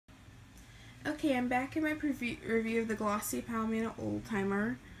Okay, I'm back in my review of the glossy Palomino Old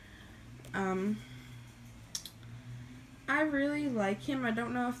Timer. I really like him. I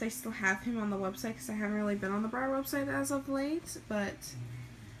don't know if they still have him on the website because I haven't really been on the Breyer website as of late, but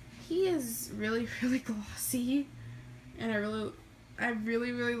he is really, really glossy, and I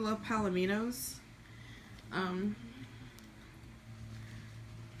really love Palominos. And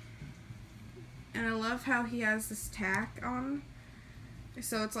I love how he has this tack on,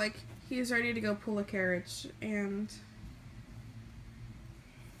 so it's like he's ready to go pull a carriage, and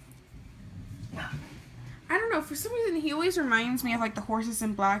I don't know, for some reason he always reminds me of like the horses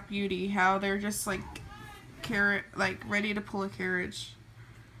in Black Beauty, how they're just like ready to pull a carriage.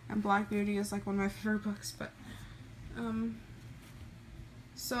 And Black Beauty is like one of my favorite books, but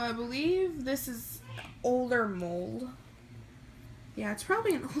so I believe this is older mold. Yeah, it's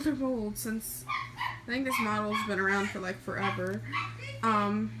probably an older mold since I think this model's been around for like forever.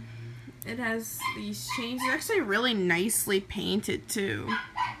 It has these chains. It's actually really nicely painted too.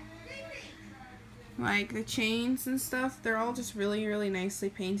 Like the chains and stuff, they're all just really, really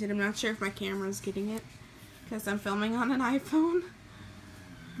nicely painted. I'm not sure if my camera's getting it because I'm filming on an iPhone.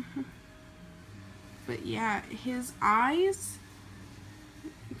 But yeah, his eyes,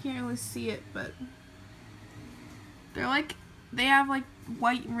 you can't really see it, but they're like, they have like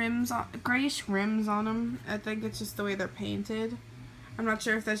white rims, grayish rims on them. I think it's just the way they're painted. I'm not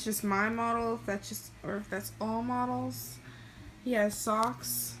sure if that's just my model, or if that's all models. He has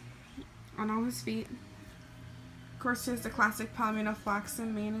socks on all his feet. Of course, he has the classic Palomino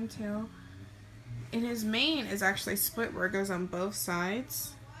flaxen mane and tail. And his mane is actually split where it goes on both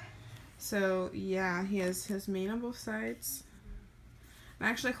sides. So yeah, he has his mane on both sides. I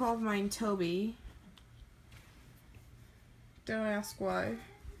actually called mine Toby. Don't ask why.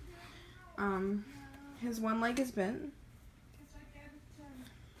 His one leg is bent.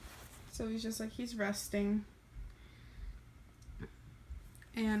 So he's just like, he's resting.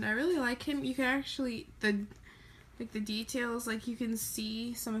 And I really like him. You can actually, the details, like you can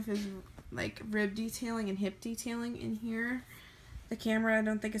see some of his like rib detailing and hip detailing in here. The camera I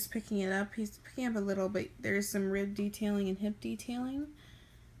don't think is picking it up. He's picking up a little, but there's some rib detailing and hip detailing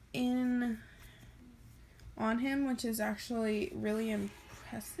on him, which is actually really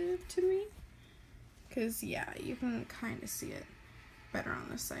impressive to me. Because yeah, you can kind of see it better on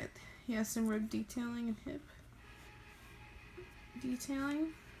this side. He has some rib detailing and hip detailing.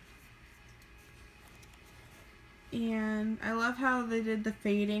 And I love how they did the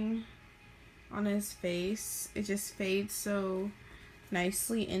fading on his face. It just fades so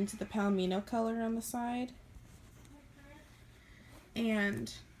nicely into the Palomino color on the side.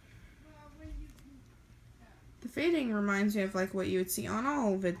 And the fading reminds me of like what you would see on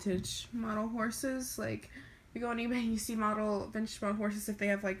all vintage model horses. Like you go on eBay and you see vintage model horses, if they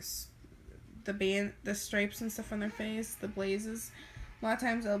have like the stripes and stuff on their face, the blazes, a lot of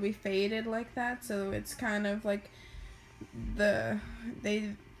times they'll be faded like that. So it's kind of like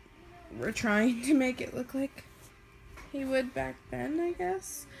they were trying to make it look like he would back then, I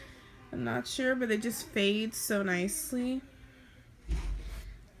guess. I'm not sure, but it just fades so nicely.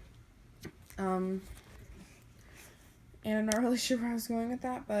 And I'm not really sure where I was going with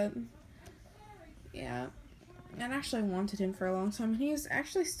that, but yeah. And actually I wanted him for a long time. He is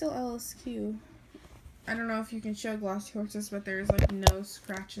actually still LSQ. I don't know if you can show glossy horses, but there's like no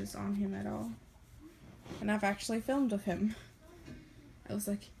scratches on him at all. And I've actually filmed with him. I was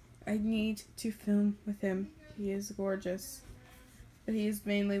like, I need to film with him. He is gorgeous. But he's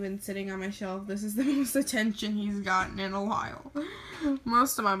mainly been sitting on my shelf. This is the most attention he's gotten in a while.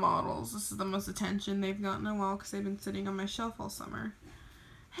 Most of my models, this is the most attention they've gotten in a while because they've been sitting on my shelf all summer.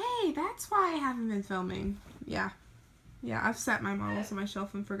 Hey, that's why I haven't been filming. Yeah, I've set my models on my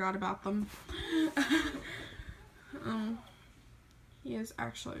shelf and forgot about them. He is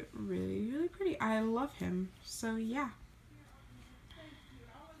actually really, really pretty. I love him. So yeah.